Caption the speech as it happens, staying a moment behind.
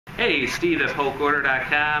Hey, Steve at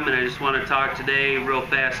PokeOrder.com, and I just want to talk today real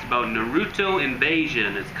fast about Naruto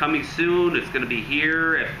Invasion. It's coming soon. It's going to be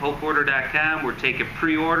here at PokeOrder.com. We're taking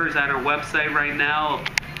pre-orders on our website right now.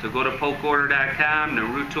 So go to PokeOrder.com,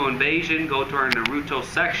 Naruto Invasion, go to our Naruto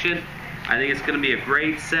section. I think it's going to be a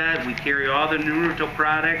great set. We carry all the Naruto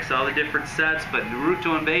products, all the different sets, but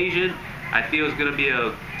Naruto Invasion, I feel is going to be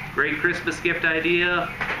a great Christmas gift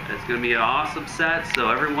idea. It's going to be an awesome set, so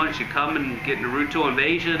everyone should come and get Naruto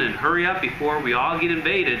Invasion and hurry up before we all get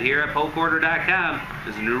invaded here at PokeOrder.com,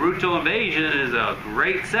 because Naruto Invasion is a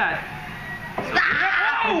great set. So,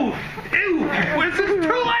 oh! Ew! Was this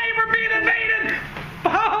too late for me?